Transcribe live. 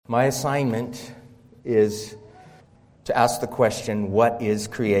My assignment is to ask the question, what is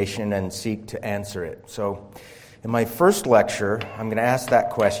creation, and seek to answer it. So in my first lecture, I'm going to ask that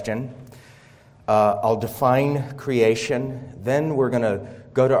question. I'll define creation. Then we're going to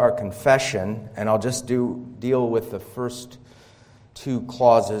go to our confession, and I'll just deal with the first two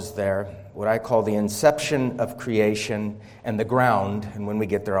clauses there, what I call the inception of creation and the ground. And when we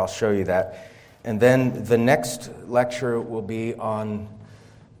get there, I'll show you that. And then the next lecture will be on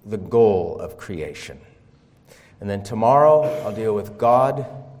the goal of creation. And then tomorrow, I'll deal with God,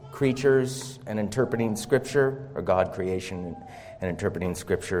 creatures, and interpreting Scripture, or God, creation, and interpreting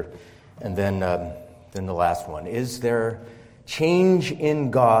Scripture. And then the last one, is there change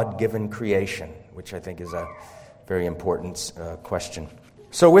in God given creation? Which I think is a very important question.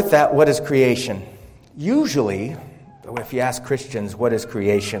 So with that, what is creation? Usually, if you ask Christians what is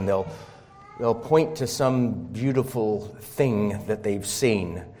creation, they'll point to some beautiful thing that they've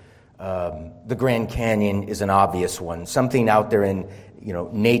seen. The Grand Canyon is an obvious one, something out there in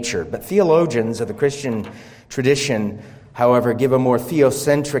nature. But theologians of the Christian tradition, however, give a more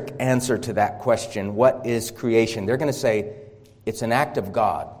theocentric answer to that question. What is creation? They're going to say it's an act of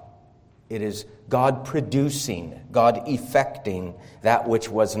God. It is God producing, God effecting that which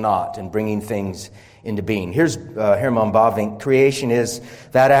was not and bringing things into being. Here's Herman Bavinck. Creation is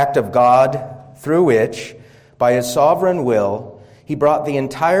that act of God through which, by His sovereign will, He brought the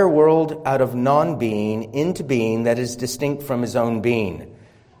entire world out of non-being into being that is distinct from His own being.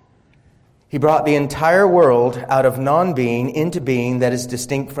 He brought the entire world out of non-being into being that is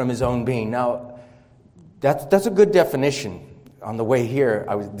distinct from His own being. Now, that's a good definition. On the way here,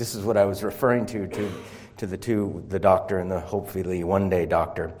 this is what I was referring to the doctor and the hopefully one day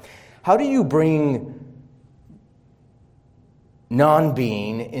doctor. How do you bring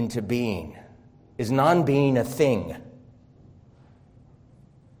non-being into being? Is non-being a thing?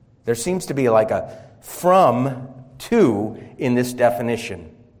 There seems to be like a from to in this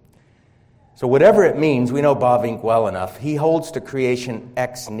definition. So whatever it means, we know Bavinck well enough. He holds to creation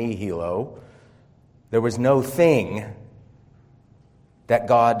ex nihilo. There was no thing that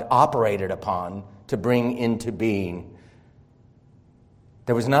God operated upon to bring into being.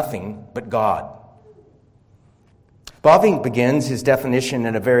 There was nothing but God. Bavinck begins his definition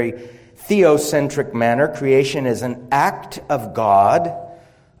in a very theocentric manner. Creation is an act of God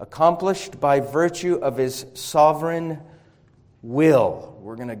accomplished by virtue of His sovereign will.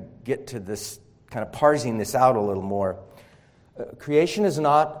 We're going to get to this, kind of parsing this out a little more. Creation is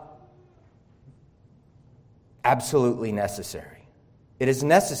not absolutely necessary. It is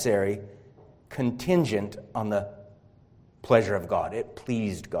necessary, contingent on the pleasure of God. It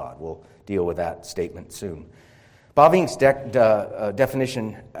pleased God. We'll deal with that statement soon. Bavinck's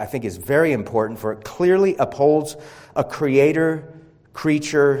definition, I think, is very important, for it clearly upholds a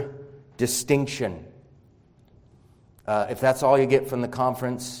creator-creature distinction. If that's all you get from the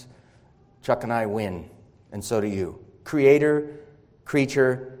conference, Chuck and I win, and so do you.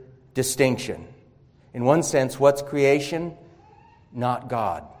 Creator-creature distinction. In one sense, what's creation? Not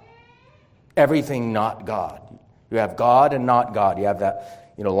God. Everything not God. You have God and not God. You have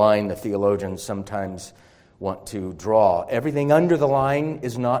that line the theologians sometimes want to draw. Everything under the line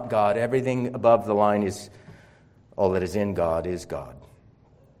is not God. Everything above the line is all that is in God is God.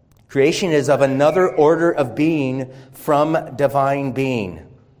 Creation is of another order of being from divine being.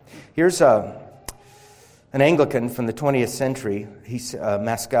 Here's an Anglican from the 20th century,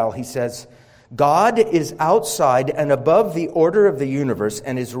 Mascal. He says, God is outside and above the order of the universe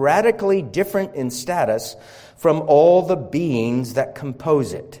and is radically different in status from all the beings that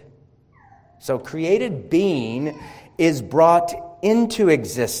compose it. So created being is brought into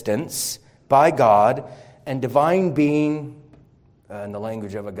existence by God, and divine being, in the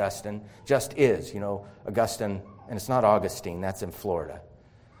language of Augustine, just is. Augustine, and it's not Augustine, that's in Florida.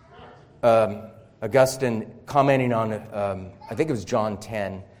 Augustine commenting on, I think it was John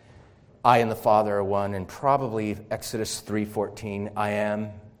 10, I and the Father are one, and probably Exodus 3:14, I am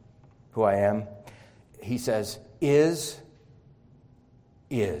who I am. He says, is.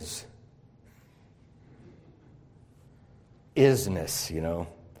 Isness,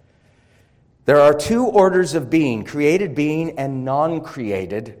 There are two orders of being, created being and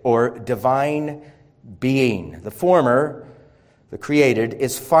non-created or divine being. The former, the created,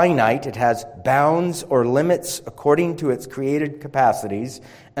 is finite. It has bounds or limits according to its created capacities.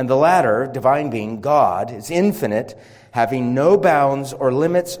 And the latter, divine being, God, is infinite, having no bounds or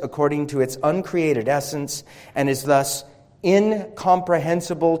limits according to its uncreated essence, and is thus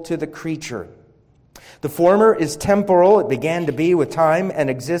incomprehensible to the creature. The former is temporal, it began to be with time and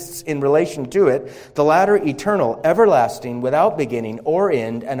exists in relation to it. The latter eternal, everlasting, without beginning or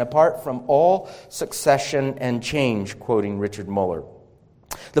end, and apart from all succession and change, quoting Richard Muller.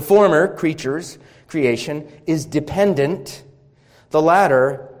 The former, creation, is dependent. The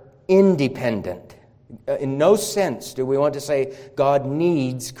latter, independent. In no sense do we want to say God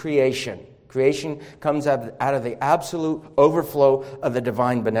needs creation. Creation comes out of the absolute overflow of the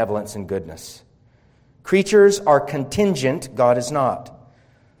divine benevolence and goodness. Creatures are contingent, God is not.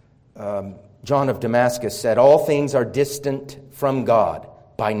 John of Damascus said, all things are distant from God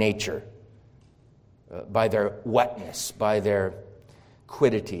by nature, by their wetness, by their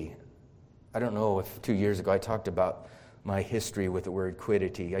quiddity. I don't know if 2 years ago I talked about my history with the word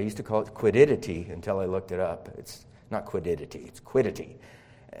quiddity. I used to call it quiddity until I looked it up. It's not quiddity, it's quiddity.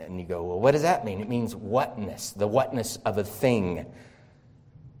 And you go, well, what does that mean? It means wetness, the wetness of a thing.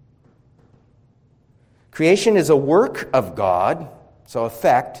 Creation is a work of God, so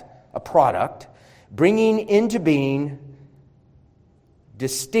effect, a product, bringing into being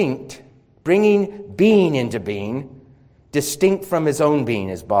distinct, bringing being into being, distinct from his own being,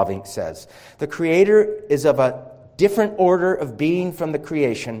 as Bavinck says. The Creator is of a different order of being from the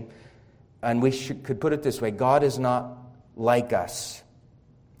creation, and we could put it this way, God is not like us.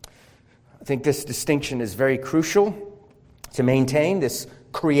 I think this distinction is very crucial to maintain, this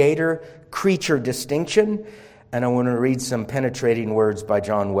creator-creature distinction. And I want to read some penetrating words by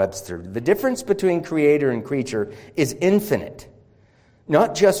John Webster. The difference between creator and creature is infinite,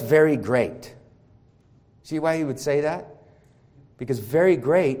 not just very great. See why he would say that? Because very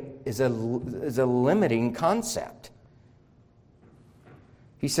great is a limiting concept.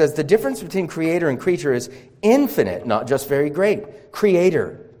 He says the difference between creator and creature is infinite, not just very great.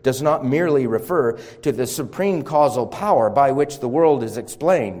 Creator does not merely refer to the supreme causal power by which the world is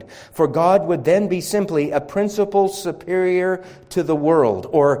explained, for God would then be simply a principle superior to the world,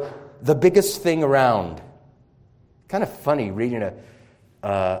 or the biggest thing around. Kind of funny reading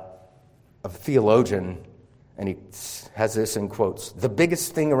a theologian, and he has this in quotes, the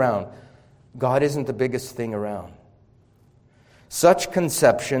biggest thing around. God isn't the biggest thing around. Such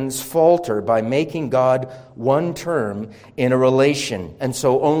conceptions falter by making God one term in a relation, and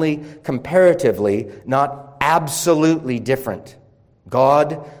so only comparatively, not absolutely different.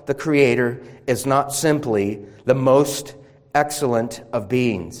 God, the Creator, is not simply the most excellent of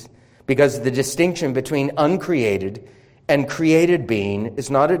beings, because the distinction between uncreated and created being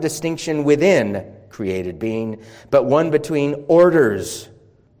is not a distinction within created being, but one between orders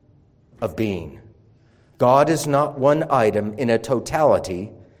of being. God is not one item in a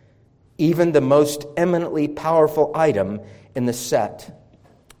totality, even the most eminently powerful item in the set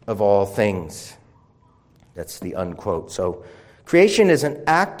of all things. That's the unquote. So, creation is an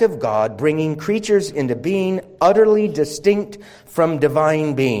act of God bringing creatures into being utterly distinct from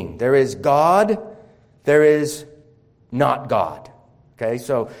divine being. There is God, there is not God. Okay,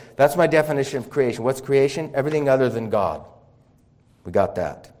 so that's my definition of creation. What's creation? Everything other than God. We got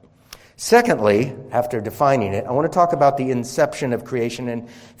that. Secondly, after defining it, I want to talk about the inception of creation. And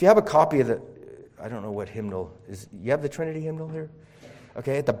if you have a copy of the, I don't know what hymnal is. You have the Trinity hymnal here?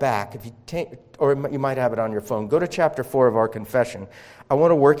 Okay, at the back. If you take, or you might have it on your phone. Go to chapter 4 of our confession. I want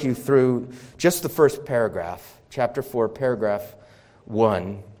to work you through just the first paragraph. Chapter 4, paragraph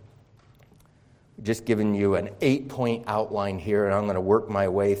 1. Just giving you an 8-point outline here, and I'm going to work my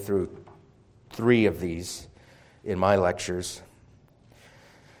way through 3 of these in my lectures.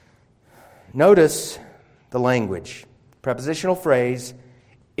 Notice the language. Prepositional phrase,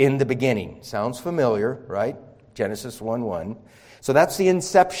 in the beginning. Sounds familiar, right? Genesis 1:1. So that's the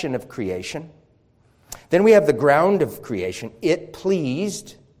inception of creation. Then we have the ground of creation. It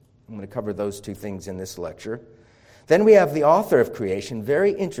pleased. I'm going to cover those 2 things in this lecture. Then we have the author of creation.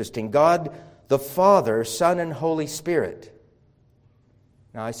 Very interesting. God, the Father, Son, and Holy Spirit.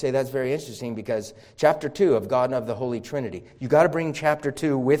 Now I say that's very interesting because chapter 2 of God and of the Holy Trinity. You got to bring chapter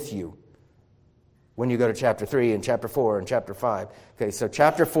 2 with you when you go to chapter 3 and chapter 4 and chapter 5. Okay, so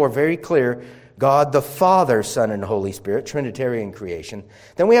chapter 4, very clear. God the Father, Son, and Holy Spirit, Trinitarian creation.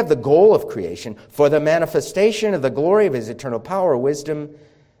 Then we have the goal of creation, for the manifestation of the glory of His eternal power, wisdom,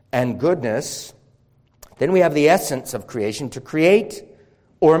 and goodness. Then we have the essence of creation, to create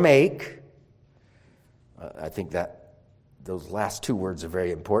or make. I think that those last 2 words are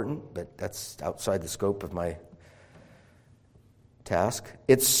very important, but that's outside the scope of my task.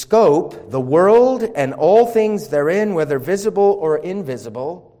 Its scope, the world and all things therein, whether visible or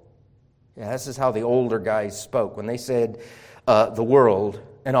invisible. Yeah, this is how the older guys spoke. When they said the world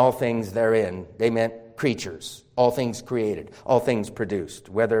and all things therein, they meant creatures, all things created, all things produced.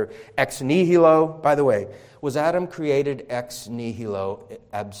 Whether ex nihilo, by the way, was Adam created ex nihilo?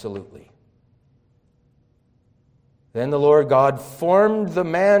 Absolutely. Then the Lord God formed the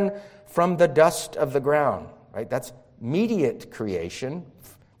man from the dust of the ground. Right? That's immediate creation.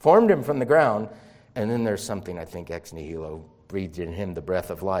 Formed him from the ground. And then there's something, I think, ex nihilo, breathed in him the breath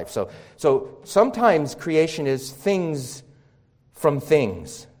of life. So sometimes creation is things from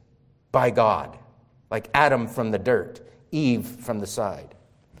things by God. Like Adam from the dirt, Eve from the side.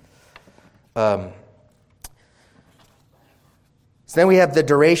 So then we have the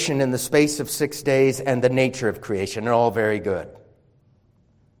duration and the space of 6 days and the nature of creation. They're all very good.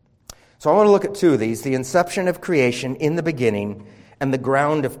 So I want to look at two of these. The inception of creation in the beginning and the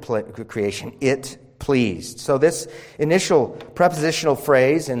ground of creation. It pleased. So this initial prepositional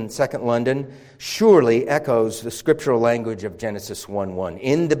phrase in 2nd London surely echoes the scriptural language of Genesis 1:1.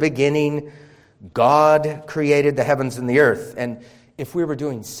 In the beginning, God created the heavens and the earth. And if we were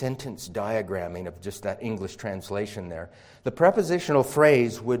doing sentence diagramming of just that English translation there, the prepositional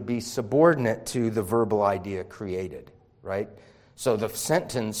phrase would be subordinate to the verbal idea created, right? So the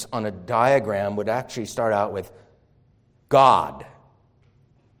sentence on a diagram would actually start out with God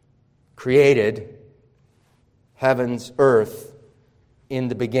created heavens, earth in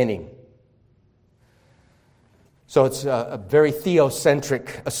the beginning. So it's a very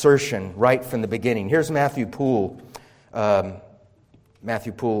theocentric assertion right from the beginning. Here's Matthew Poole.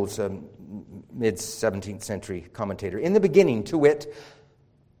 Matthew Poole is a mid-17th century commentator. In the beginning, to wit,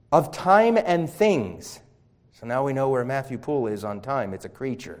 of time and things. So now we know where Matthew Poole is on time. It's a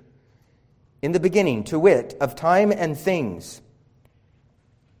creature. In the beginning, to wit, of time and things.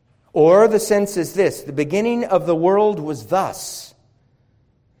 Or the sense is this: the beginning of the world was thus.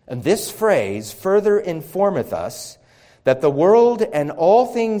 And this phrase further informeth us that the world and all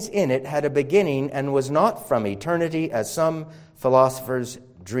things in it had a beginning and was not from eternity, as some philosophers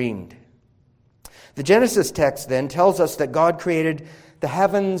dreamed. The Genesis text then tells us that God created the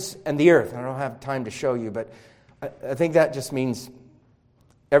heavens and the earth. I don't have time to show you, but I think that just means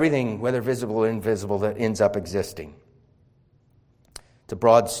everything, whether visible or invisible, that ends up existing. It's a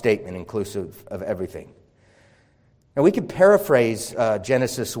broad statement inclusive of everything. Now we could paraphrase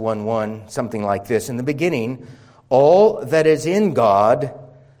Genesis 1:1 something like this: in the beginning, all that is in God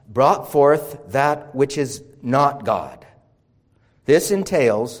brought forth that which is not God. This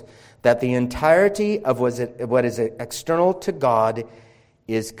entails that the entirety of what is external to God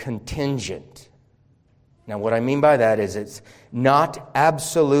is contingent. Now what I mean by that is it's not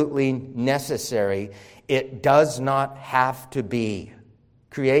absolutely necessary. It does not have to be.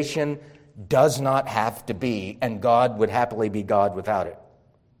 Creation does not have to be, and God would happily be God without it.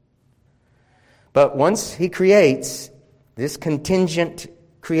 But once He creates this contingent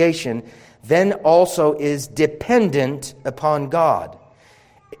creation, then also is dependent upon God.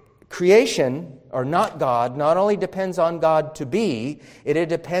 Creation, or not God, not only depends on God to be, it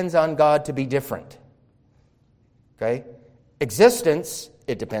depends on God to be different. Okay? Existence,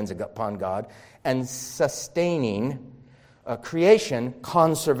 it depends upon God, and sustaining creation,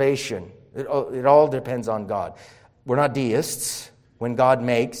 conservation. It all depends on God. We're not deists. When God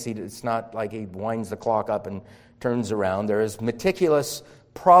makes, it's not like He winds the clock up and turns around. There is meticulous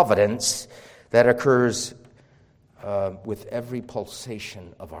providence that occurs with every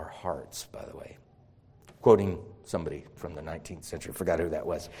pulsation of our hearts, by the way. Quoting somebody from the 19th century. Forgot who that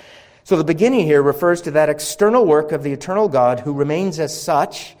was. So the beginning here refers to that external work of the eternal God who remains as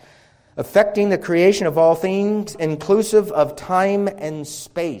such, affecting the creation of all things, inclusive of time and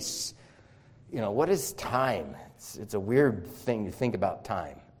space. You know, what is time? It's a weird thing to think about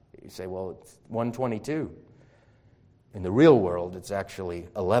time. You say, well, it's 1:22. In the real world, it's actually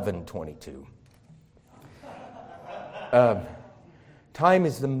 11:22. Time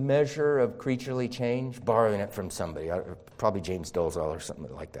is the measure of creaturely change, borrowing it from somebody, probably James Dolezal or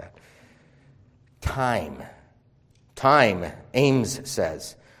something like that. Time, Ames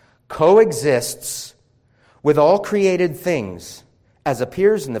says, coexists with all created things, as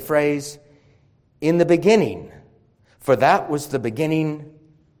appears in the phrase, in the beginning, for that was the beginning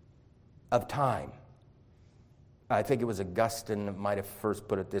of time. I think it was Augustine that might have first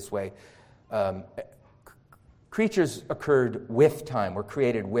put it this way. Creatures occurred with time, were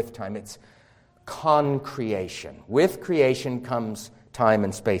created with time. It's concreation. With creation comes time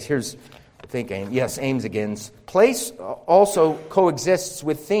and space. Here's, I think, Ames again. Place also coexists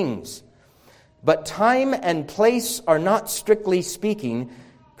with things. But time and place are not, strictly speaking,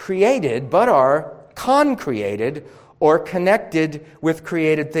 created, but are concreated or connected with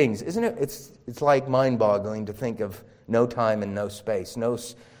created things. Isn't it? It's like mind-boggling to think of no time and no space,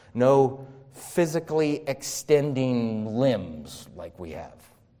 no physically extending limbs like we have.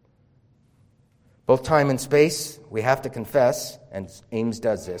 Both time and space, we have to confess, and Ames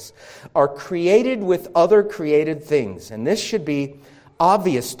does this, are created with other created things. And this should be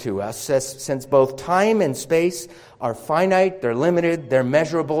obvious to us, since both time and space are finite, they're limited, they're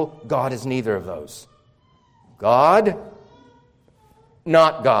measurable. God is neither of those. God,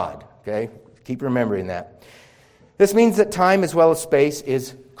 not God. Okay? Keep remembering that. This means that time as well as space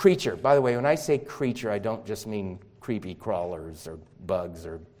is creature. By the way, when I say creature, I don't just mean creepy crawlers or bugs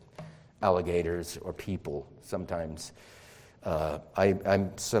or alligators or people. Sometimes,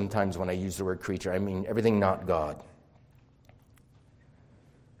 sometimes when I use the word creature, I mean everything not God.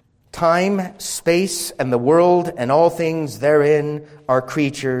 Time, space, and the world and all things therein are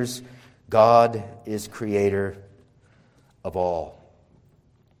creatures. God is creator of all.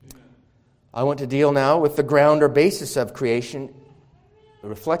 I want to deal now with the ground or basis of creation,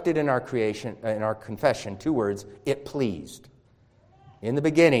 reflected in our creation, in our confession. 2 words: it pleased. In the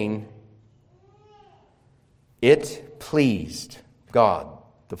beginning, it pleased God,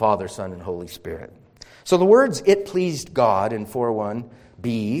 the Father, Son, and Holy Spirit. So the words "it pleased God" in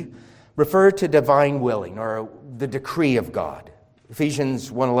 4:1b refer to divine willing, or the decree of God. Ephesians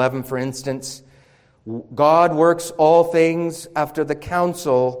 1:11, for instance, God works all things after the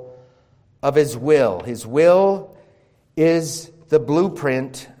counsel of His will. His will is the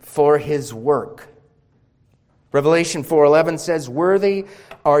blueprint for His work. Revelation 4:11 says, "Worthy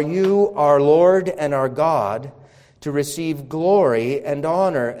are you, our Lord and our God, to receive glory and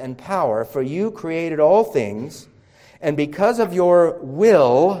honor and power, for you created all things, and because of your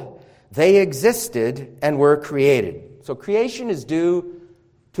will they existed and were created." So creation is due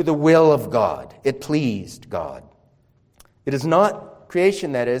to the will of God. It pleased God. It is not,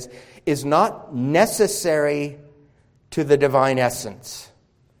 creation that is not necessary to the divine essence.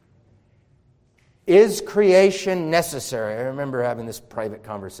 Is creation necessary? I remember having this private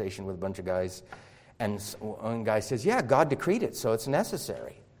conversation with a bunch of guys, and one guy says, yeah, God decreed it, so it's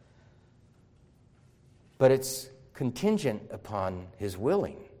necessary. But it's contingent upon His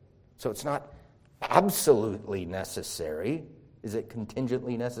willing. So it's not absolutely necessary. Is it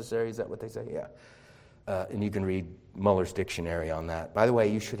contingently necessary? Is that what they say? Yeah. And you can read Muller's Dictionary on that. By the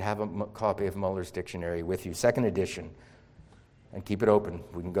way, you should have a copy of Muller's Dictionary with you, 2nd edition. And keep it open.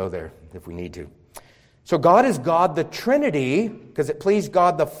 We can go there if we need to. So God is God the Trinity, because it pleased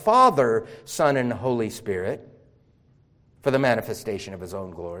God the Father, Son, and Holy Spirit for the manifestation of His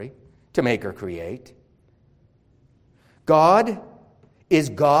own glory, to make or create. God is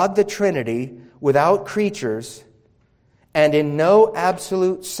God the Trinity without creatures, and in no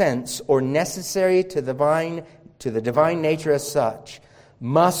absolute sense or necessary to the divine nature as such,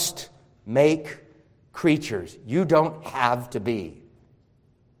 must make creatures. You don't have to be,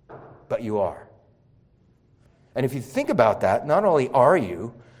 but you are. And if you think about that, not only are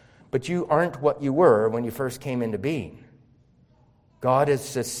you, but you aren't what you were when you first came into being. God has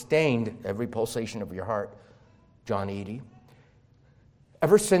sustained every pulsation of your heart, John Eady,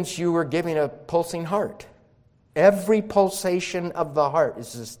 ever since you were given a pulsing heart. Every pulsation of the heart is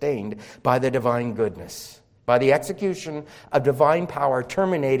sustained by the divine goodness, by the execution of divine power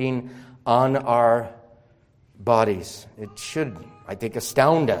terminating on our bodies. It should, I think,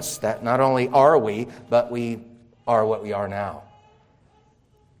 astound us that not only are we, but we are what we are now.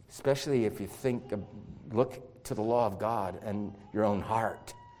 Especially if you look to the law of God and your own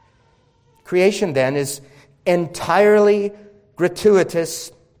heart. Creation, then, is entirely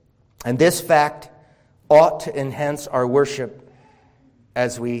gratuitous, and this fact ought to enhance our worship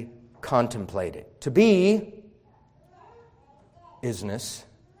as we contemplate it. To be, isness,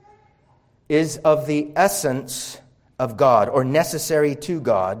 is of the essence of God, or necessary to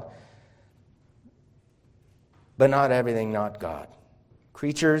God, but not everything not God.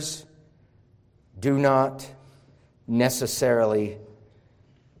 Creatures do not necessarily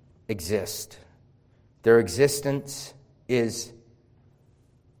exist. Their existence is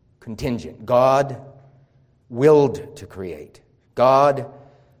contingent. God willed to create. God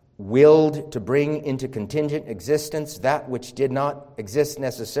willed to bring into contingent existence that which did not exist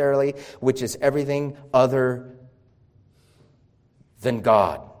necessarily, which is everything other than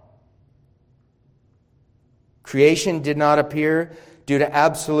God. Creation did not appear due to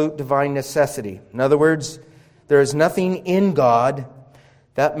absolute divine necessity. In other words, there is nothing in God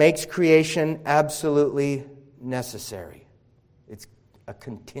that makes creation absolutely necessary. It's a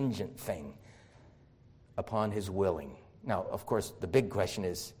contingent thing upon His willing. Now, of course, the big question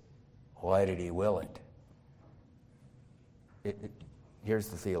is, why did He will it? Here's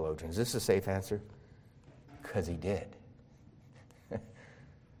the theologian. Is this a safe answer? Because He did.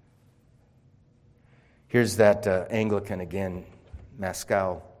 Here's that Anglican again,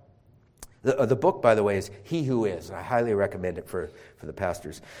 Mascal. The book, by the way, is He Who Is. I highly recommend it for the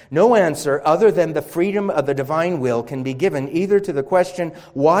pastors. No answer other than the freedom of the divine will can be given either to the question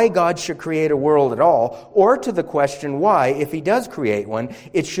why God should create a world at all, or to the question why, if He does create one,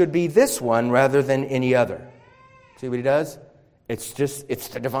 it should be this one rather than any other. See what He does? It's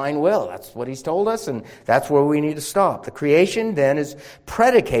the divine will. That's what He's told us, and that's where we need to stop. The creation then is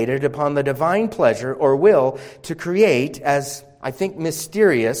predicated upon the divine pleasure or will to create, as I think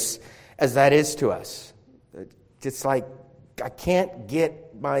mysterious as that is to us. It's like I can't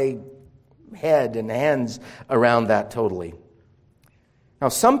get my head and hands around that totally. Now,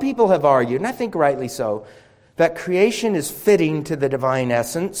 some people have argued, and I think rightly so, that creation is fitting to the divine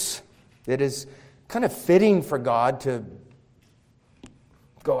essence. It is kind of fitting for God to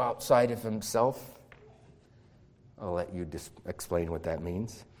go outside of Himself. I'll let you explain what that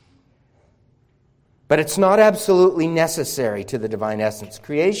means. But it's not absolutely necessary to the divine essence.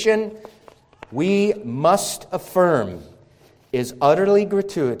 Creation, we must affirm, is utterly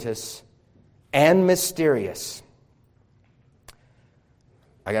gratuitous and mysterious.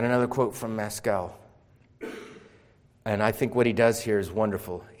 I got another quote from Mascal. And I think what he does here is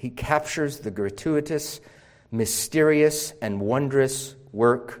wonderful. He captures the gratuitous, mysterious, and wondrous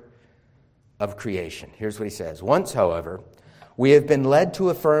work of creation. Here's what he says. Once, however, we have been led to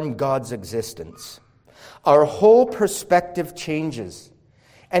affirm God's existence. Our whole perspective changes,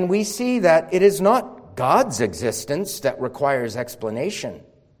 and we see that it is not God's existence that requires explanation,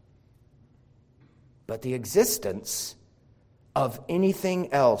 but the existence of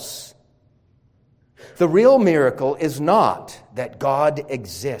anything else. The real miracle is not that God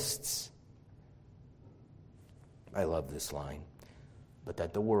exists. I love this line, but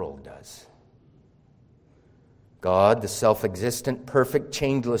that the world does. God, the self-existent, perfect,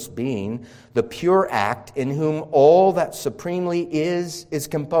 changeless being, the pure act in whom all that supremely is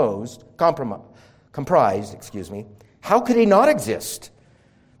comprised, how could He not exist?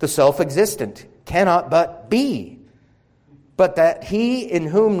 The self-existent cannot but be. But that He in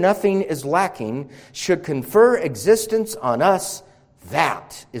whom nothing is lacking should confer existence on us,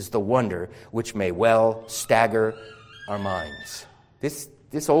 that is the wonder which may well stagger our minds.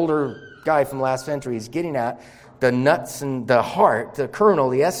 This older guy from last century is getting at the nuts and the heart, the kernel,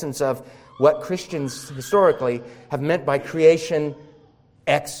 the essence of what Christians historically have meant by creation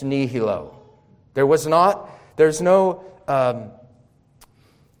ex nihilo. There's no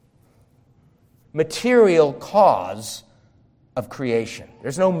material cause of creation.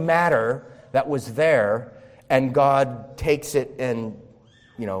 There's no matter that was there and God takes it and,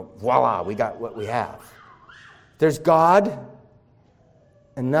 voila, we got what we have. There's God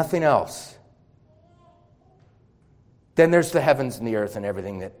and nothing else. Then there's the heavens and the earth and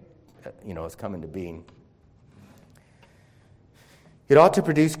everything that, has come into being. It ought to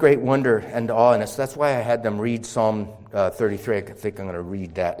produce great wonder and awe in us. That's why I had them read Psalm 33. I think I'm going to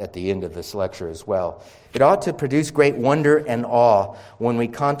read that at the end of this lecture as well. It ought to produce great wonder and awe when we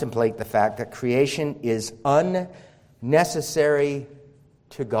contemplate the fact that creation is unnecessary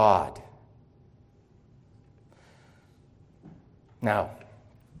to God. Now,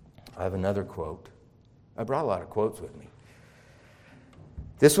 I have another quote. I brought a lot of quotes with me.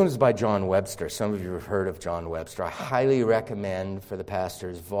 This one is by John Webster. Some of you have heard of John Webster. I highly recommend for the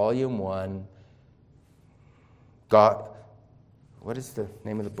pastors, Volume 1, God. What is the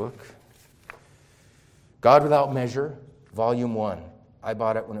name of the book? God Without Measure, Volume 1. I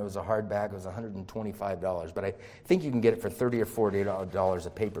bought it when it was a hardback. It was $125, but I think you can get it for $30 or $40 a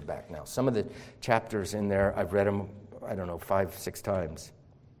paperback now. Some of the chapters in there, I've read them, 5-6 times.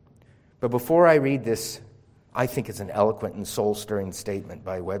 But before I read this, I think it's an eloquent and soul-stirring statement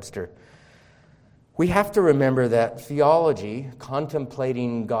by Webster. We have to remember that theology,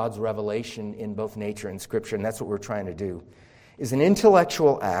 contemplating God's revelation in both nature and Scripture, and that's what we're trying to do, is an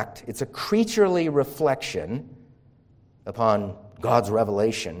intellectual act. It's a creaturely reflection upon God's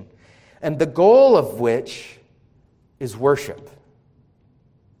revelation, and the goal of which is worship.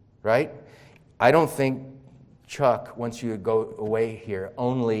 Right? I don't think, Chuck, once you go away here,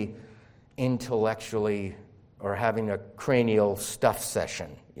 only intellectually or having a cranial stuff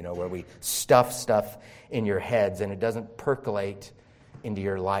session, where we stuff stuff in your heads and it doesn't percolate into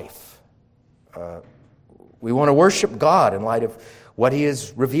your life. We want to worship God in light of what He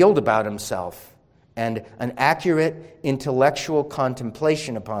has revealed about Himself, and an accurate intellectual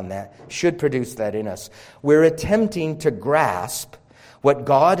contemplation upon that should produce that in us. We're attempting to grasp what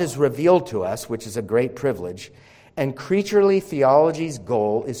God has revealed to us, which is a great privilege, and creaturely theology's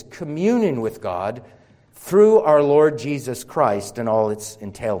goal is communion with God through our Lord Jesus Christ and all its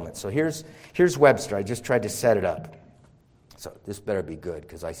entailments. So here's Webster. I just tried to set it up. So this better be good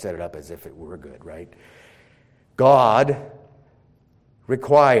because I set it up as if it were good, right? God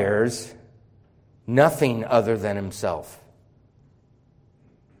requires nothing other than himself.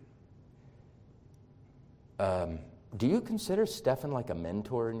 Do you consider Stefan like a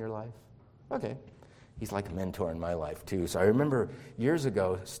mentor in your life? Okay. He's like a mentor in my life, too. So I remember years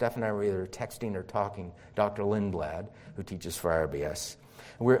ago, Stefan and I were either texting or talking, Dr. Lindblad, who teaches for RBS.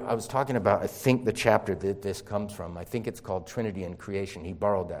 I was talking about, I think, the chapter that this comes from. I think it's called Trinity and Creation. He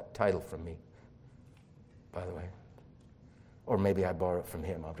borrowed that title from me, by the way. Or maybe I borrowed it from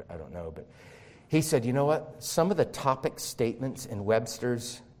him. I don't know. But he said, you know what? Some of the topic statements in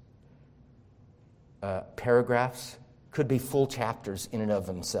Webster's paragraphs could be full chapters in and of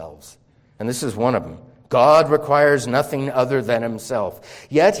themselves. And this is one of them. God requires nothing other than himself.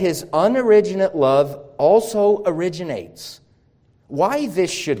 Yet his unoriginate love also originates. Why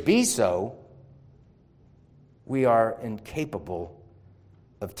this should be so, we are incapable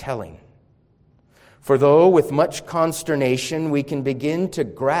of telling. For though with much consternation we can begin to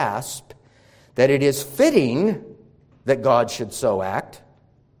grasp that it is fitting that God should so act,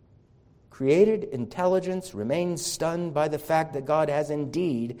 created intelligence remains stunned by the fact that God has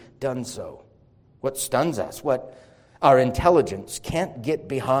indeed done so. What stuns us, what our intelligence can't get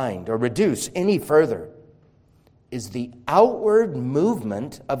behind or reduce any further, is the outward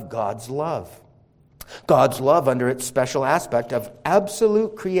movement of God's love. God's love under its special aspect of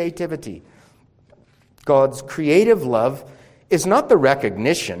absolute creativity. God's creative love is not the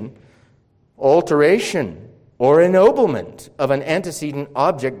recognition, alteration, or ennoblement of an antecedent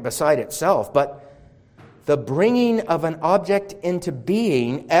object beside itself, but the bringing of an object into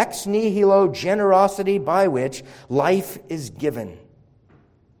being, ex nihilo generosity by which life is given.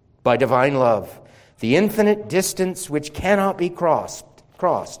 By divine love, the infinite distance which cannot be crossed,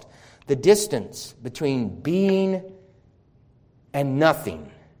 the distance between being and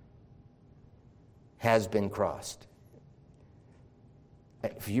nothing has been crossed.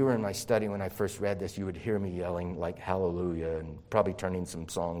 If you were in my study when I first read this, you would hear me yelling like hallelujah and probably turning some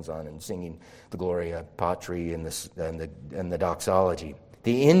songs on and singing the Gloria Patri and the doxology.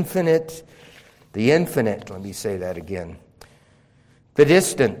 The infinite, let me say that again. The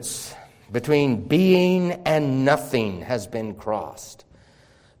distance between being and nothing has been crossed.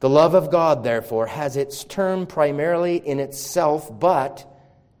 The love of God, therefore, has its term primarily in itself, but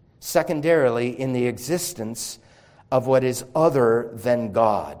secondarily in the existence of what is other than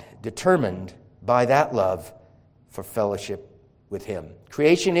God, determined by that love for fellowship with him.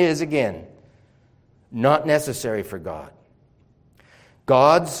 Creation is, again, not necessary for God.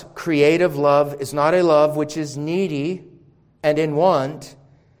 God's creative love is not a love which is needy and in want,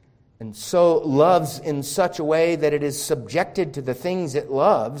 and so loves in such a way that it is subjected to the things it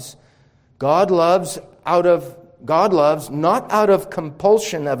loves. God loves not out of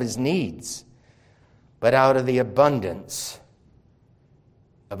compulsion of his needs, but out of the abundance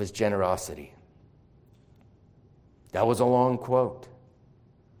of his generosity. That was a long quote.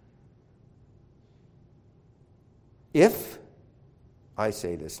 If, I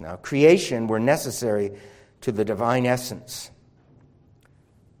say this now, creation were necessary to the divine essence,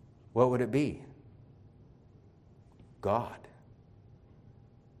 what would it be? God.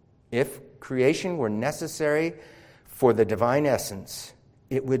 If creation were necessary for the divine essence,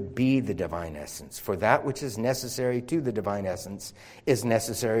 it would be the divine essence. For that which is necessary to the divine essence is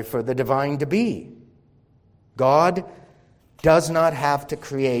necessary for the divine to be. God does not have to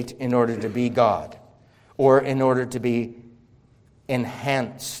create in order to be God, or in order to be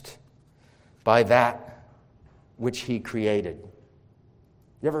enhanced by that which he created.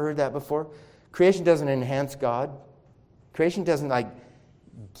 You ever heard that before? Creation doesn't enhance God. Creation doesn't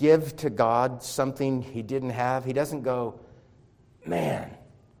give to God something he didn't have. He doesn't go, man,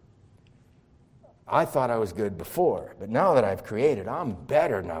 I thought I was good before, but now that I've created, I'm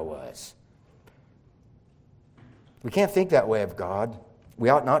better than I was. We can't think that way of God. We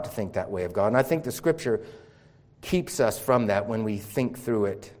ought not to think that way of God. And I think the Scripture keeps us from that when we think through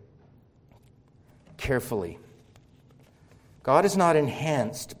it carefully. God is not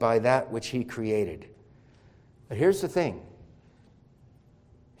enhanced by that which he created. But here's the thing.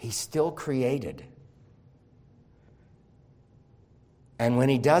 He's still created. And when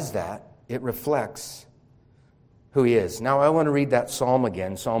he does that, it reflects who he is. Now I want to read that psalm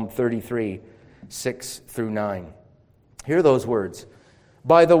again, Psalm 33, 6 through 9. Hear those words.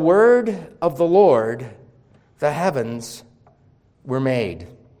 By the word of the Lord, the heavens were made,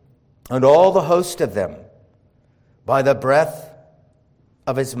 and all the host of them, by the breath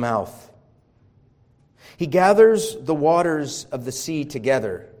of his mouth. He gathers the waters of the sea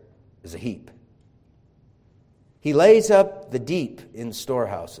together as a heap. He lays up the deep in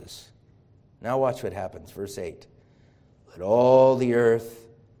storehouses. Now watch what happens. Verse 8. Let all the earth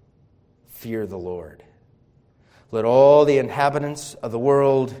fear the Lord. Let all the inhabitants of the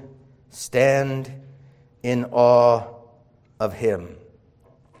world stand in awe of him.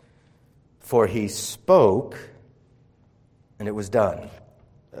 For he spoke, and it was done.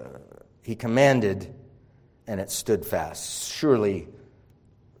 He commanded, and it stood fast. Surely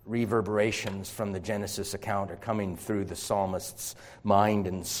reverberations from the Genesis account are coming through the psalmist's mind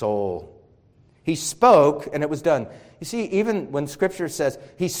and soul. He spoke, and it was done. You see, even when Scripture says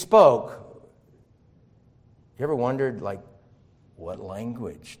he spoke, you ever wondered, what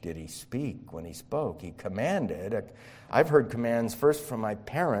language did he speak when he spoke? He commanded. I've heard commands first from my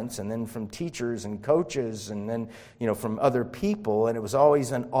parents, and then from teachers and coaches, and then, from other people, and it was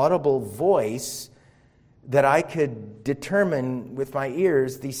always an audible voice that I could determine with my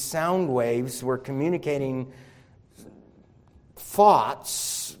ears. These sound waves were communicating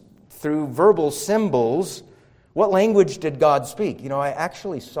thoughts through verbal symbols. What language did God speak? I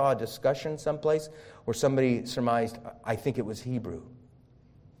actually saw a discussion someplace where somebody surmised, I think it was Hebrew.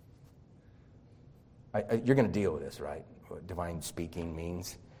 You're going to deal with this, right? What divine speaking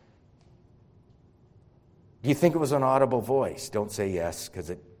means. Do you think it was an audible voice? Don't say yes,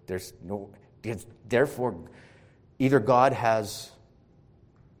 because there's no... Therefore, either God has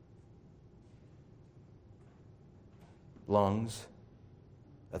lungs,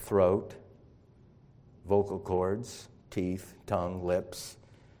 a throat, vocal cords, teeth, tongue, lips,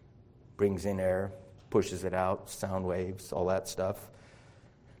 brings in air, pushes it out, sound waves, all that stuff.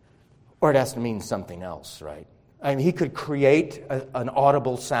 Or it has to mean something else, right? He could create an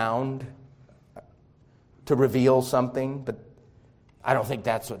audible sound to reveal something, but I don't think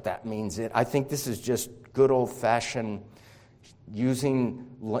that's what that means. I think this is just good old-fashioned using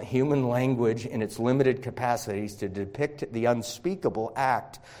human language in its limited capacities to depict the unspeakable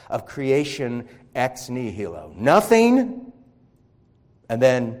act of creation ex nihilo. Nothing, and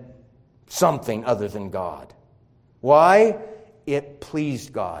then something other than God. Why? It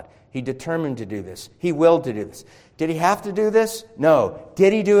pleased God. He determined to do this. He willed to do this. Did he have to do this? No.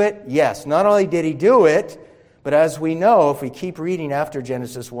 Did he do it? Yes. Not only did he do it, but as we know, if we keep reading after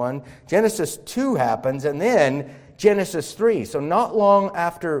Genesis 1, Genesis 2 happens, and then Genesis 3. So not long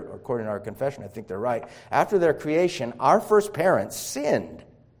after, according to our confession, I think they're right, after their creation, our first parents sinned.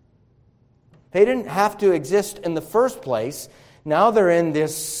 They didn't have to exist in the first place. Now they're in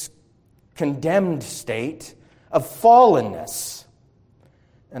this condemned state of fallenness.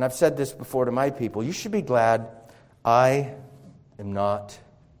 And I've said this before to my people, you should be glad I am not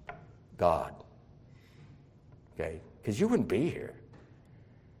God. Okay? Because you wouldn't be here.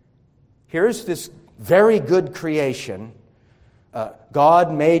 Here's this very good creation.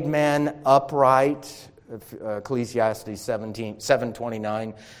 God made man upright, Ecclesiastes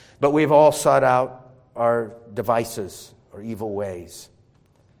 7:29. But we've all sought out our devices or evil ways.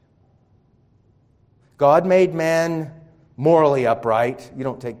 God made man morally upright. You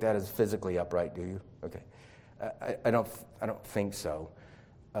don't take that as physically upright, do you? Okay. I don't think so.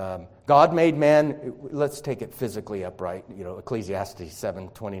 God made man, let's take it physically upright, Ecclesiastes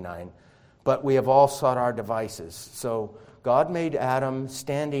 7:29. But we have all sought our devices. So God made Adam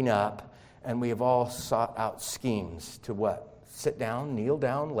standing up, and we have all sought out schemes to what? Sit down, kneel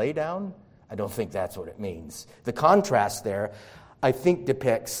down, lay down? I don't think that's what it means. The contrast there, I think,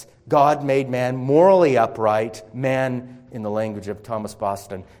 depicts God made man morally upright, man, in the language of Thomas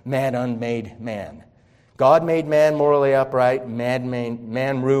Boston, man unmade man. God made man morally upright,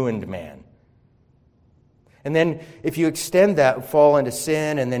 man ruined man. And then if you extend that, fall into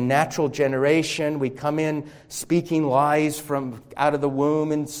sin, and then natural generation, we come in speaking lies from out of the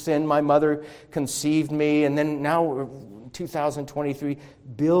womb, and sin, my mother conceived me, and then now 2023,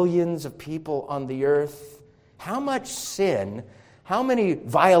 billions of people on the earth. How much sin, how many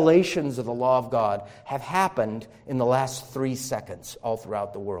violations of the law of God have happened in the last 3 seconds all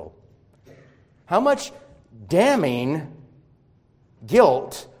throughout the world? How much damning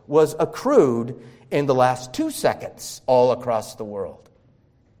guilt was accrued in the last 2 seconds all across the world?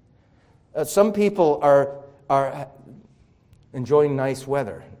 Some people are enjoying nice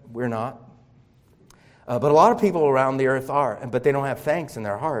weather. We're not. But a lot of people around the earth are, but they don't have thanks in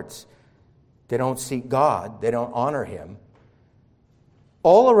their hearts. They don't seek God. They don't honor Him.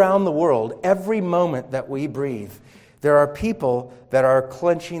 All around the world, every moment that we breathe, there are people that are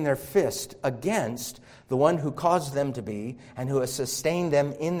clenching their fist against the one who caused them to be and who has sustained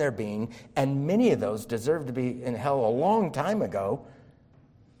them in their being, and many of those deserve to be in hell a long time ago.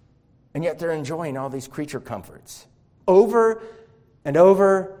 And yet they're enjoying all these creature comforts. Over and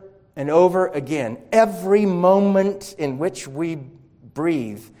over and over again, every moment in which we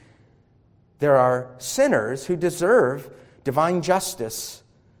breathe, there are sinners who deserve divine justice,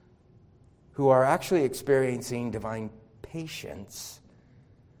 who are actually experiencing divine patience,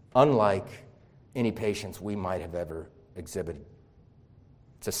 unlike any patience we might have ever exhibited.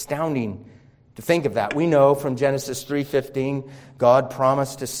 It's astounding to think of that. We know from Genesis 3:15, God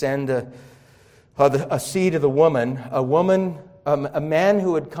promised to send a seed of the woman, a man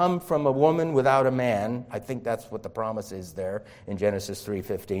who would come from a woman without a man. I think that's what the promise is there in Genesis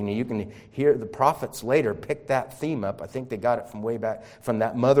 3:15. And you can hear the prophets later pick that theme up. I think they got it from way back from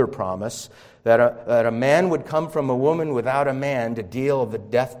that mother promise, that a man would come from a woman without a man to deal the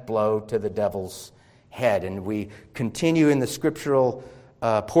death blow to the devil's head. And we continue in the scriptural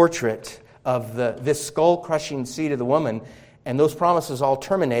portrait of this skull-crushing seed of the woman, and those promises all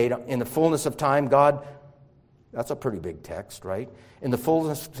terminate in the fullness of time. God, that's a pretty big text, right? In the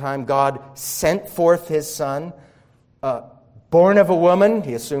fullness of time, God sent forth His Son, born of a woman,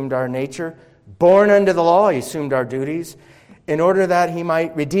 He assumed our nature, born under the law, He assumed our duties, in order that He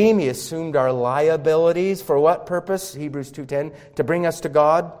might redeem, He assumed our liabilities. For what purpose? Hebrews 2:10, to bring us to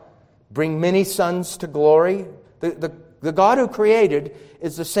God, bring many sons to glory. The God who created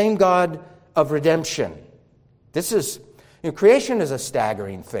is the same God of redemption. Creation is a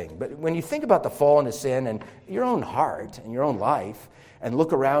staggering thing, but when you think about the fall into sin and your own heart and your own life and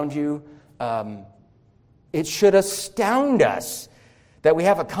look around you, it should astound us that we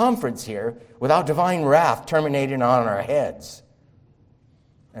have a conference here without divine wrath terminating on our heads.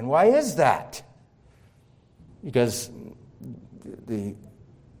 And why is that? Because the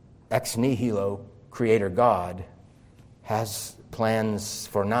ex nihilo creator God has plans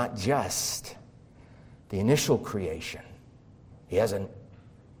for not just the initial creation. He has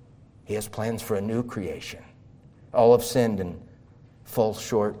plans for a new creation. All have sinned and fall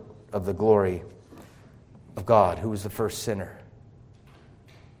short of the glory of God. Who was the first sinner?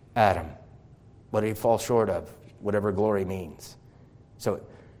 Adam. What did he fall short of? Whatever glory means. So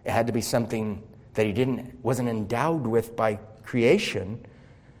it had to be something that he wasn't endowed with by creation,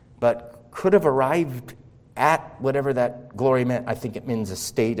 but could have arrived at whatever that glory meant. I think it means a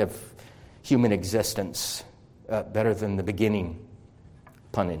state of human existence, better than the beginning,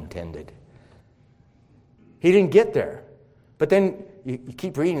 pun intended. He didn't get there. But then you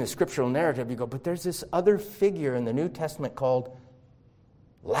keep reading the scriptural narrative, you go, but there's this other figure in the New Testament called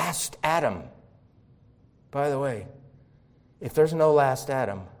Last Adam. By the way, if there's no last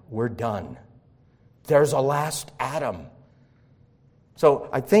Adam, we're done. There's a last Adam. So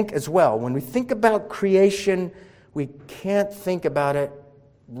I think as well, when we think about creation, we can't think about it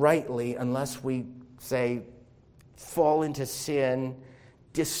rightly unless we say fall into sin,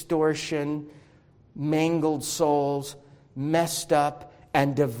 distortion, mangled souls, messed up,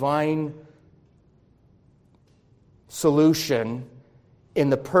 and divine solution in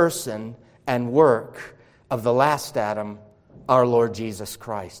the person and work of the last Adam, our Lord Jesus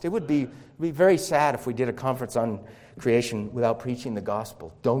Christ. It would be very sad if we did a conference on creation without preaching the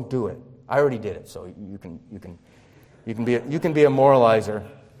gospel. Don't do it. I already did it, so you can be a moralizer.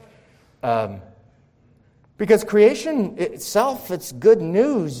 Because creation itself, it's good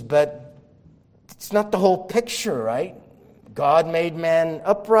news, but it's not the whole picture, right? God made man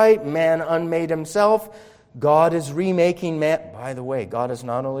upright, man unmade himself. God is remaking man. By the way, God is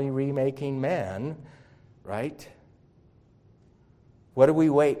not only remaking man, right? What do we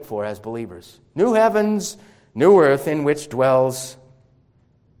wait for as believers? New heavens, new earth in which dwells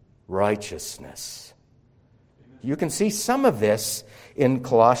righteousness. You can see some of this in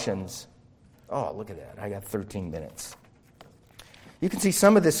Colossians. Oh, look at that. I got 13 minutes. You can see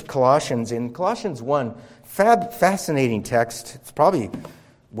some of this in Colossians 1. Fascinating text. It's probably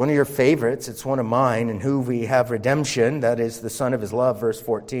one of your favorites. It's one of mine. In whom we have redemption, that is the Son of His love, verse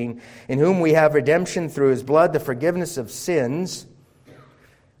 14. In whom we have redemption through His blood, the forgiveness of sins.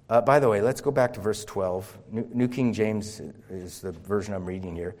 By the way, let's go back to verse 12. New King James is the version I'm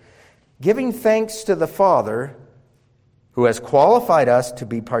reading here. Giving thanks to the Father, who has qualified us to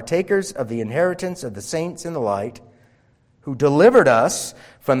be partakers of the inheritance of the saints in the light, who delivered us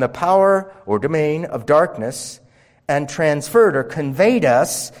from the power or domain of darkness and transferred or conveyed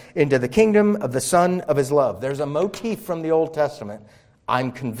us into the kingdom of the Son of His love. There's a motif from the Old Testament,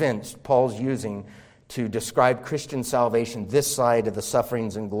 I'm convinced, Paul's using to describe Christian salvation this side of the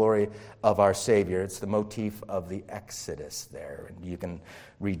sufferings and glory of our Savior. It's the motif of the Exodus there. And you can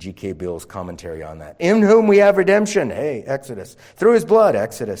read G.K. Bill's commentary on that. In whom we have redemption, hey, Exodus. Through His blood,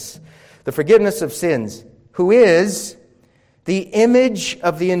 Exodus. The forgiveness of sins, who is the image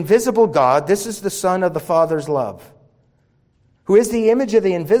of the invisible God. This is the Son of the Father's love, who is the image of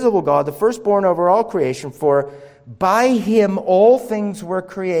the invisible God, the firstborn over all creation. For by him all things were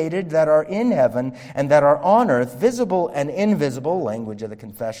created that are in heaven and that are on earth, visible and invisible, language of the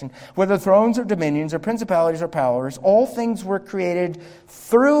confession, whether thrones or dominions or principalities or powers, all things were created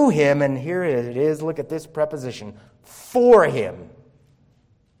through him. And here it is, look at this preposition, for him.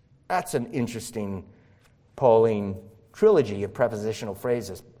 That's an interesting Pauline trilogy of prepositional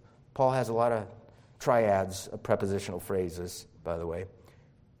phrases. Paul has a lot of triads of prepositional phrases, by the way.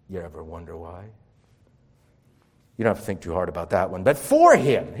 You ever wonder why? You don't have to think too hard about that one. But for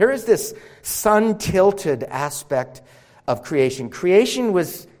him, here is this sun-tilted aspect of creation. Creation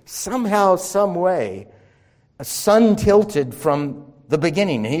was somehow, some way, sun-tilted from the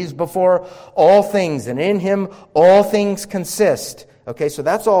beginning. He's before all things, and in him all things consist. Okay, so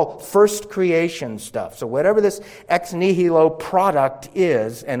that's all first creation stuff. So whatever this ex nihilo product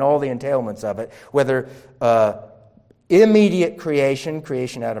is, and all the entailments of it, whether immediate creation,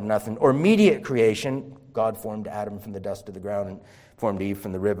 creation out of nothing, or mediate creation, God formed Adam from the dust of the ground and formed Eve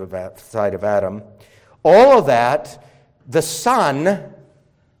from the rib of side of Adam. All of that, the Son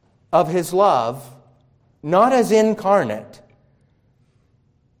of his love, not as incarnate.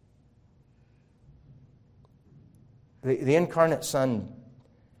 The incarnate Son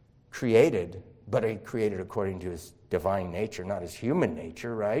created, but he created according to his divine nature, not his human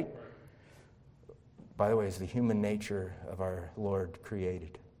nature, right? By the way, is the human nature of our Lord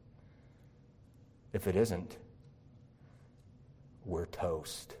created? If it isn't, we're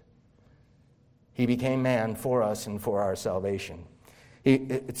toast. He became man for us and for our salvation.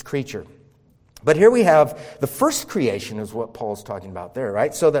 It's creature. But here we have the first creation is what Paul's talking about there,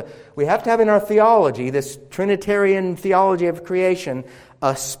 right? So we have to have in our theology, this Trinitarian theology of creation,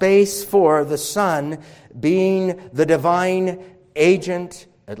 a space for the Son being the divine agent,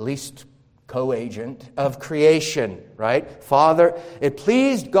 at least co-agent of creation, right? Father, it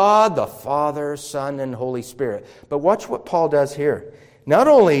pleased God, the Father, Son, and Holy Spirit. But watch what Paul does here. Not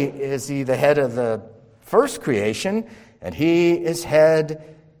only is he the head of the first creation, and he is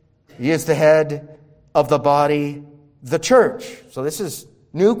the head of the body, the church. So this is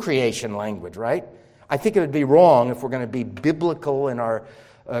new creation language, right? I think it would be wrong if we're going to be biblical in our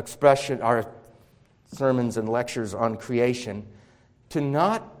expression, our sermons and lectures on creation, to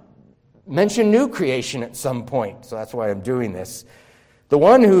not mention new creation at some point. So that's why I'm doing this. The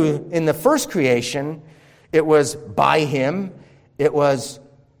one who, in the first creation, it was by him, it was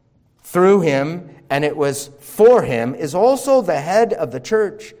through him, and it was for him, is also the head of the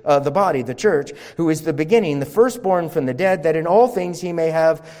church, the body, the church, who is the beginning, the firstborn from the dead, that in all things he may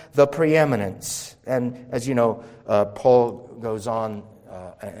have the preeminence. And as you know, Paul goes on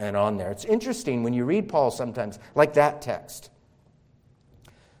and on there. It's interesting when you read Paul sometimes, like that text.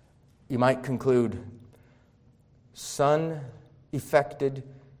 You might conclude, Son effected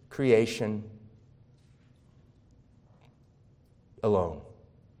creation alone.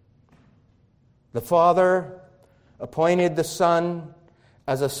 The Father appointed the Son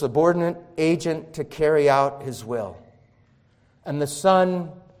as a subordinate agent to carry out his will. And the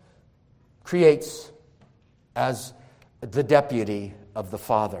Son creates as the deputy of the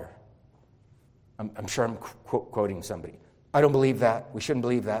Father. I'm sure I'm quoting somebody. I don't believe that. We shouldn't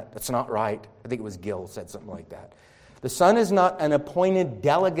believe that. That's not right. I think it was Gill said something like that. The Son is not an appointed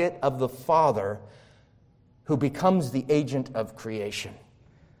delegate of the Father who becomes the agent of creation.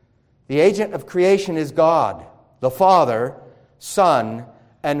 The agent of creation is God, the Father, Son,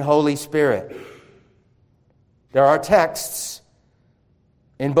 and Holy Spirit. There are texts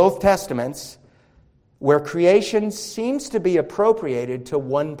in both Testaments where creation seems to be appropriated to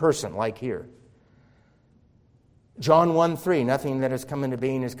one person, like here. John 1:3, nothing that has come into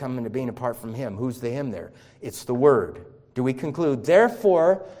being has come into being apart from him. Who's the him there? It's the Word. Do we conclude,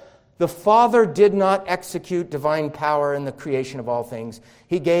 therefore, the Father did not execute divine power in the creation of all things.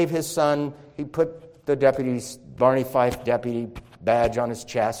 He gave his Son, he put the deputy's, Barney Fife deputy badge on his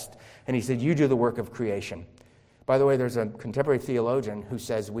chest, and he said, you do the work of creation. By the way, there's a contemporary theologian who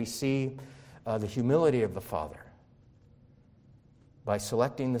says we see the humility of the Father by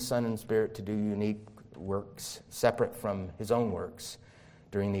selecting the Son and Spirit to do unique works separate from his own works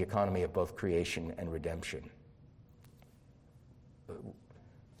during the economy of both creation and redemption.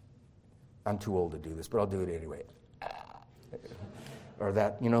 I'm too old to do this, but I'll do it anyway. Or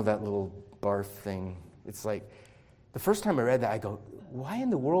that, that little barf thing. It's like, the first time I read that, I go, why in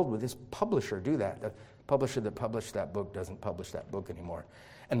the world would this publisher do that? The publisher that published that book doesn't publish that book anymore.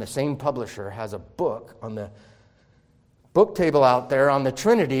 And the same publisher has a book on the book table out there on the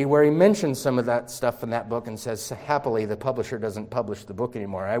Trinity where he mentions some of that stuff in that book and says, happily, the publisher doesn't publish the book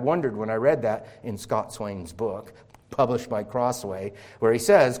anymore. I wondered when I read that in Scott Swain's book, published by Crossway, where he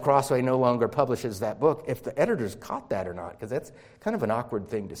says Crossway no longer publishes that book, if the editors caught that or not, because that's kind of an awkward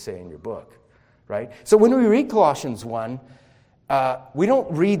thing to say in your book, right? So when we read Colossians 1, we don't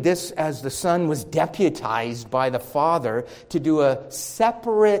read this as the Son was deputized by the Father to do a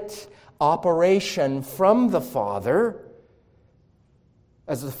separate operation from the Father,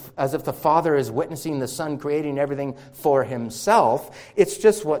 as if the Father is witnessing the Son creating everything for himself. It's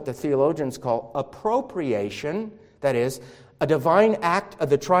just what the theologians call appropriation. That is, a divine act of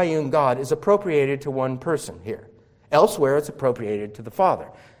the triune God is appropriated to one person here. Elsewhere, it's appropriated to the Father.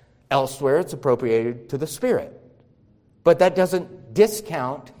 Elsewhere, it's appropriated to the Spirit. But that doesn't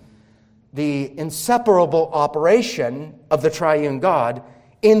discount the inseparable operation of the triune God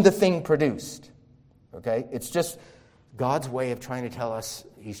in the thing produced. Okay? It's just God's way of trying to tell us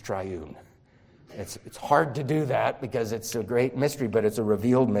he's triune. It's hard to do that because it's a great mystery, but it's a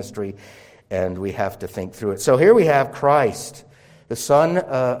revealed mystery, and we have to think through it. So here we have Christ, the Son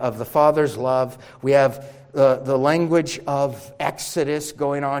of the Father's love. We have the language of Exodus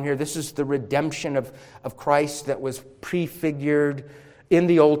going on here. This is the redemption of Christ that was prefigured in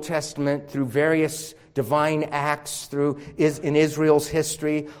the Old Testament through various divine acts in Israel's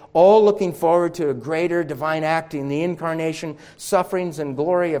history, all looking forward to a greater divine act in the incarnation, sufferings, and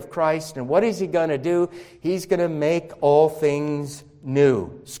glory of Christ. And what is he going to do? He's going to make all things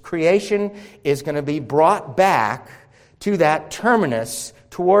new. Creation is going to be brought back to that terminus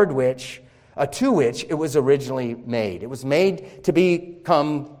to which it was originally made. It was made to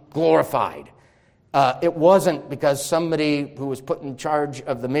become glorified. It wasn't because somebody who was put in charge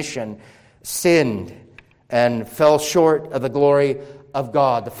of the mission sinned and fell short of the glory of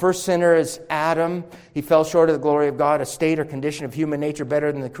God. The first sinner is Adam. He fell short of the glory of God, a state or condition of human nature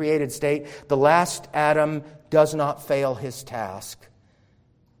better than the created state. The last Adam does not fail his task.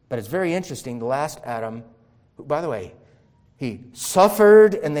 But it's very interesting, the last Adam, who, by the way, he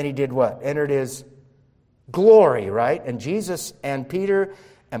suffered and then he did what? Entered his glory, right? And Jesus and Peter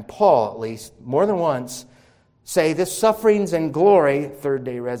and Paul, at least, more than once, say this sufferings and glory, third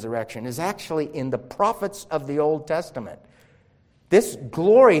day resurrection, is actually in the prophets of the Old Testament. This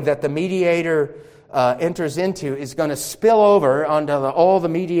glory that the mediator enters into is going to spill over onto all the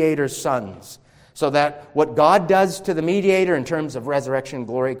mediator's sons. So that what God does to the mediator in terms of resurrection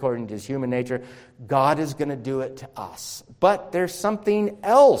glory according to his human nature, God is going to do it to us. But there's something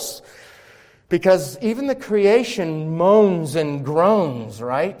else. Because even the creation moans and groans,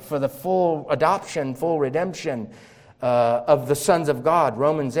 right, for the full adoption, full redemption of the sons of God,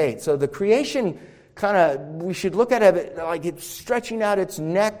 Romans 8. So the creation we should look at it like it's stretching out its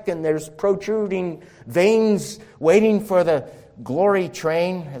neck and there's protruding veins waiting for the glory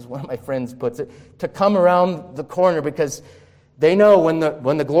train, as one of my friends puts it, to come around the corner, because they know when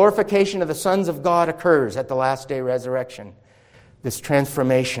the glorification of the sons of God occurs at the last day resurrection, this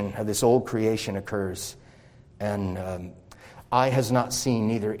transformation of this old creation occurs. And eye has not seen,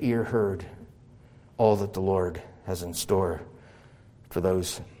 neither ear heard, all that the Lord has in store for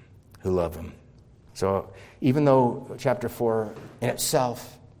those who love him. So even though chapter 4 in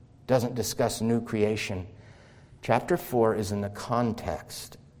itself doesn't discuss new creation, chapter 4 is in the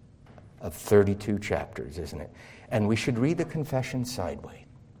context of 32 chapters, isn't it? And we should read the confession sideways,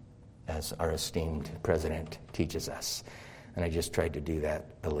 as our esteemed president teaches us. And I just tried to do that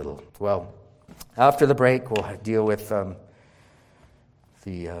a little. Well, after the break, we'll deal with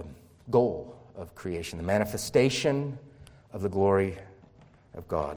the goal of creation, the manifestation of the glory of God.